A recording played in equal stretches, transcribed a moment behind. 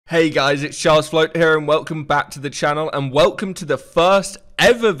Hey guys, it's Charles Float here and welcome back to the channel and welcome to the first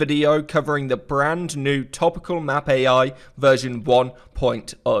ever video covering the brand new Topical Map AI version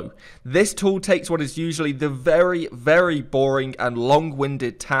 1.0. This tool takes what is usually the very boring and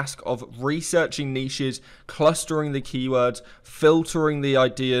long-winded task of researching niches, clustering the keywords, filtering the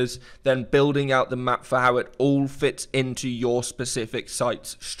ideas, then building out the map for how it all fits into your specific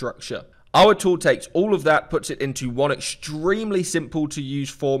site's structure. Our tool takes all of that, puts it into one extremely simple to use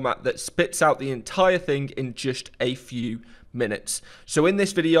format that spits out the entire thing in just a few minutes. So in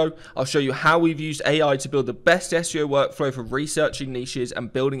this video, I'll show you how we've used AI to build the best SEO workflow for researching niches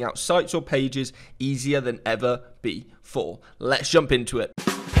and building out sites or pages easier than ever before. Let's jump into it.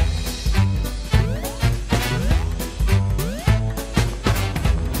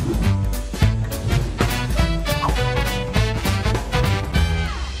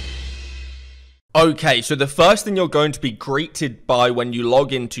 Okay, so the first thing you're going to be greeted by when you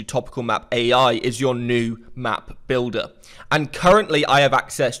log into Topical Map AI is your new map builder. And currently I have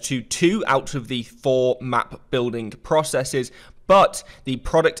access to 2 out of the 4 map building processes, but the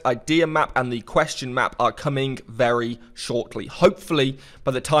product idea map and the question map are coming very shortly. Hopefully,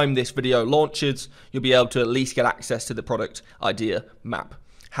 by the time this video launches, you'll be able to at least get access to the product idea map.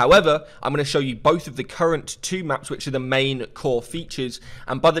 However, I'm going to show you both of the current 2 maps, which are the main core features,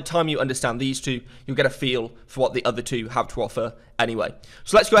 and by the time you understand these 2, you'll get a feel for what the other 2 have to offer anyway.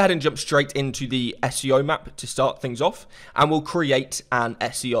 So let's go ahead and jump straight into the SEO map to start things off, and we'll create an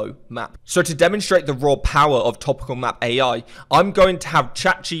SEO map. So to demonstrate the raw power of Topical Map AI, I'm going to have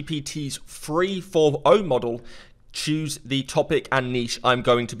ChatGPT's free 4.0 model choose the topic and niche I'm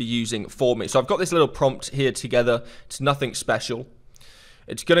going to be using for me. So I've got this little prompt here together. It's nothing special.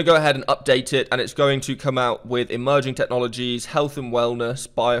 It's going to go ahead and update it, and it's going to come out with emerging technologies, health and wellness,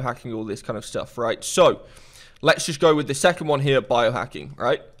 biohacking, all this kind of stuff, right? So let's just go with the second one here, biohacking,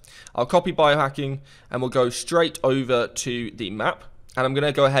 right? I'll copy biohacking, and we'll go straight over to the map, and I'm going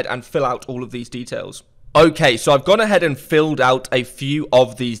to go ahead and fill out all of these details. Okay, so I've gone ahead and filled out a few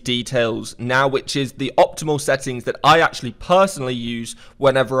of these details now, which is the optimal settings that I actually personally use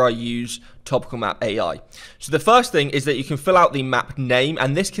whenever I use Topical Map AI. So the first thing is that you can fill out the map name,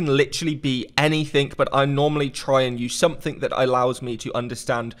 and this can literally be anything, but I normally try and use something that allows me to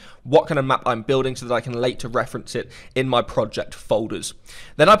understand what kind of map I'm building so that I can later reference it in my project folders.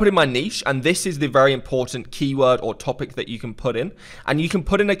 Then I put in my niche, and this is the very important keyword or topic that you can put in, and you can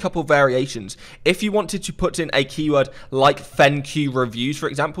put in a couple variations. If you wanted to put in a keyword like FenQ reviews, for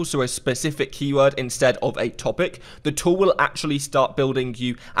example, so a specific keyword instead of a topic, the tool will actually start building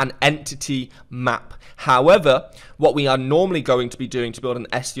you an entity map. However, what we are normally going to be doing to build an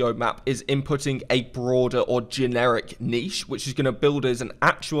SEO map is inputting a broader or generic niche, which is going to build us an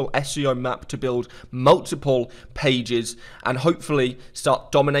actual SEO map to build multiple pages and hopefully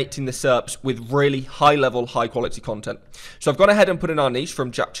start dominating the SERPs with really high level, high quality content. So I've gone ahead and put in our niche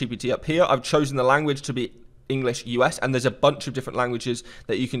from ChatGPT up here. I've chosen the language to be English US, and there's a bunch of different languages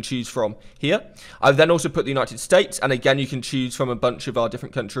that you can choose from here. I've then also put the United States, and again you can choose from a bunch of our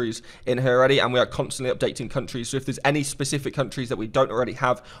different countries in here already, and we are constantly updating countries. So if there's any specific countries that we don't already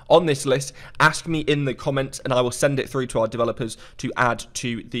have on this list, ask me in the comments and I will send it through to our developers to add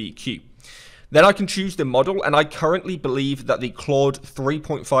to the queue. Then I can choose the model, and I currently believe that the Claude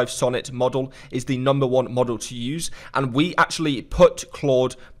 3.5 Sonnet model is the #1 model to use, and we actually put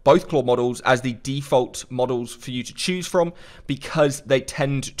both Claude models as the default models for you to choose from because they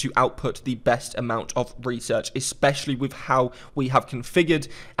tend to output the best amount of research, especially with how we have configured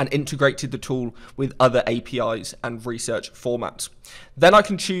and integrated the tool with other APIs and research formats. Then I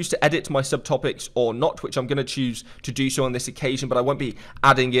can choose to edit my subtopics or not, which I'm going to choose to do so on this occasion, but I won't be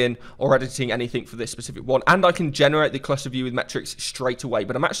adding in or editing anything for this specific one. And I can generate the cluster view with metrics straight away,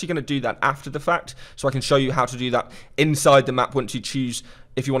 but I'm actually going to do that after the fact, so I can show you how to do that inside the map once you choose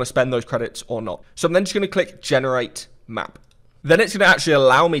if you want to spend those credits or not. So I'm then just going to click Generate Map. Then it's going to actually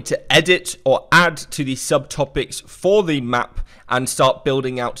allow me to edit or add to the subtopics for the map and start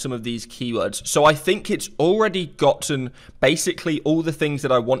building out some of these keywords. So I think it's already gotten basically all the things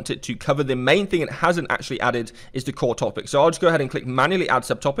that I want it to cover. The main thing it hasn't actually added is the core topic. So I'll just go ahead and click manually add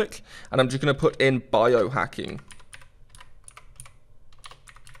subtopic, and I'm just going to put in biohacking.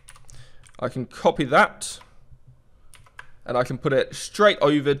 I can copy that, and I can put it straight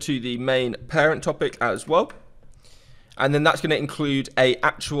over to the main parent topic as well. And then that's going to include a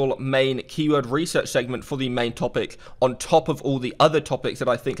actual main keyword research segment for the main topic on top of all the other topics that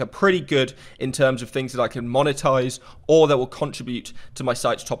I think are pretty good in terms of things that I can monetize or that will contribute to my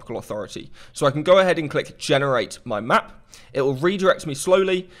site's topical authority. So I can go ahead and click generate my map. It will redirect me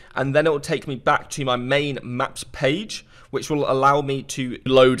slowly, and then it will take me back to my main maps page, which will allow me to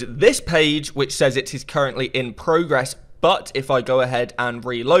load this page, which says it is currently in progress. But if I go ahead and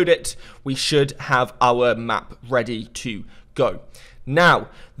reload it, we should have our map ready to go. Now,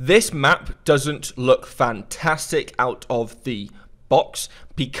 this map doesn't look fantastic out of the box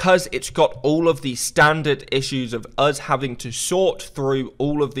because it's got all of the standard issues of us having to sort through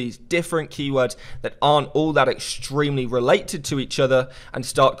all of these different keywords that aren't all that extremely related to each other and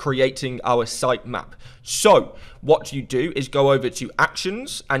start creating our site map. So what you do is go over to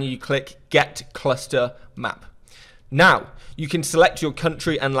Actions and you click Get Cluster Map. Now, you can select your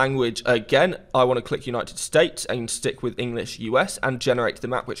country and language again. I want to click United States and stick with English US and generate the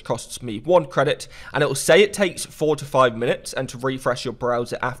map, which costs me 1 credit. And it will say it takes 4 to 5 minutes and to refresh your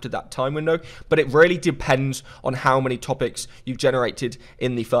browser after that time window. But it really depends on how many topics you've generated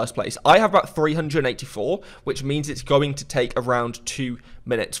in the first place. I have about 384, which means it's going to take around 2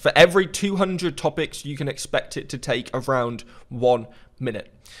 minutes. For every 200 topics, you can expect it to take around 1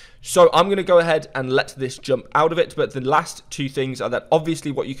 minute. So I'm going to go ahead and let this jump out of it, but the last two things are that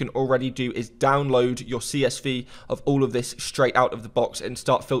obviously what you can already do is download your CSV of all of this straight out of the box and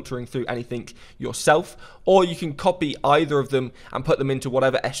start filtering through anything yourself, or you can copy either of them and put them into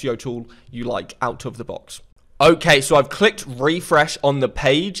whatever SEO tool you like out of the box. Okay, so I've clicked refresh on the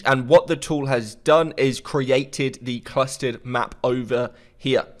page, and what the tool has done is created the clustered map over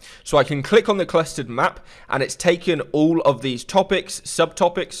here. So I can click on the clustered map and it's taken all of these topics,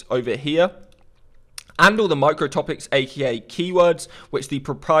 subtopics over here, and all the micro topics, aka keywords, which the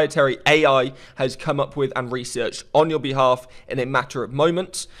proprietary AI has come up with and researched on your behalf in a matter of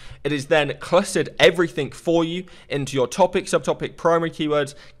moments. It is then clustered everything for you into your topic, subtopic, primary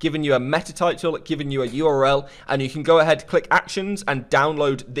keywords, giving you a meta title, giving you a URL, and you can go ahead, click Actions, and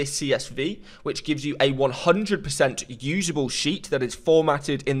download this CSV, which gives you a 100% usable sheet that is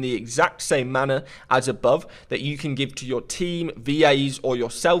formatted in the exact same manner as above, that you can give to your team, VAs, or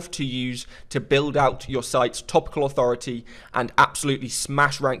yourself to use to build out your site's topical authority and absolutely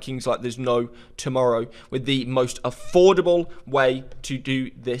smash rankings like there's no tomorrow with the most affordable way to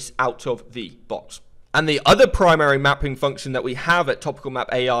do this out of the box. And the other primary mapping function that we have at Topical Map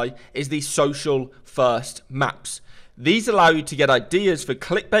AI is the social first maps. These allow you to get ideas for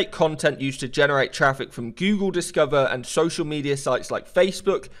clickbait content used to generate traffic from Google Discover and social media sites like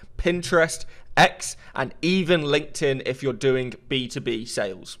Facebook, Pinterest, X, and even LinkedIn if you're doing B2B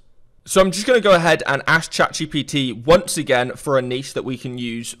sales. So I'm just going to go ahead and ask ChatGPT once again for a niche that we can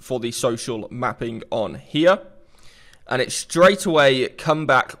use for the social mapping on here. And it straight away come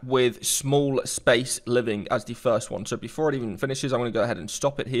back with small space living as the first one. So before it even finishes, I'm going to go ahead and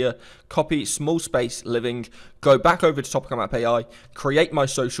stop it here, copy small space living, go back over to Topical Map AI, create my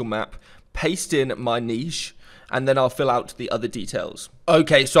social map, paste in my niche, and then I'll fill out the other details.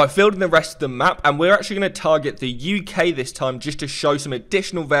 Okay, so I filled in the rest of the map, and we're actually going to target the UK this time just to show some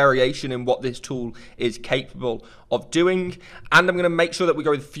additional variation in what this tool is capable of doing. And I'm going to make sure that we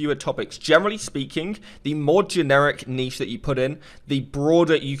go with fewer topics. Generally speaking, the more generic niche that you put in, the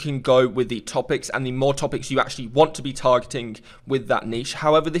broader you can go with the topics and the more topics you actually want to be targeting with that niche.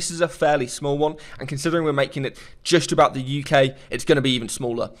 However, this is a fairly small one, and considering we're making it just about the UK, it's going to be even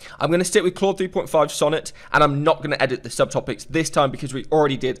smaller. I'm going to stick with Claude 3.5 Sonnet, and I'm not going to edit the subtopics this time because we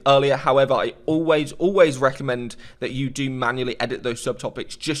already did earlier. However, I always recommend that you do manually edit those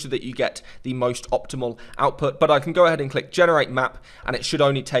subtopics just so that you get the most optimal output. But I can go ahead and click generate map, and it should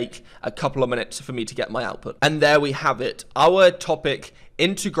only take a couple of minutes for me to get my output. And there we have it, our topic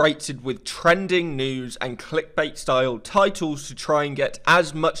integrated with trending news and clickbait style titles to try and get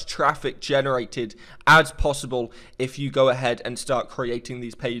as much traffic generated as possible if you go ahead and start creating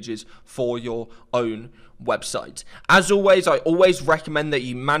these pages for your own website. As always, I always recommend that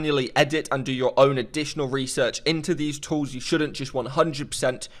you manually edit and do your own additional research into these tools. You shouldn't just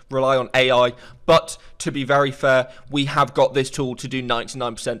 100% rely on AI, but to be very fair, we have got this tool to do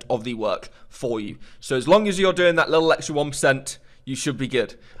 99% of the work for you. So as long as you're doing that little extra 1%, you should be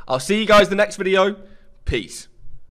good. I'll see you guys in the next video. Peace.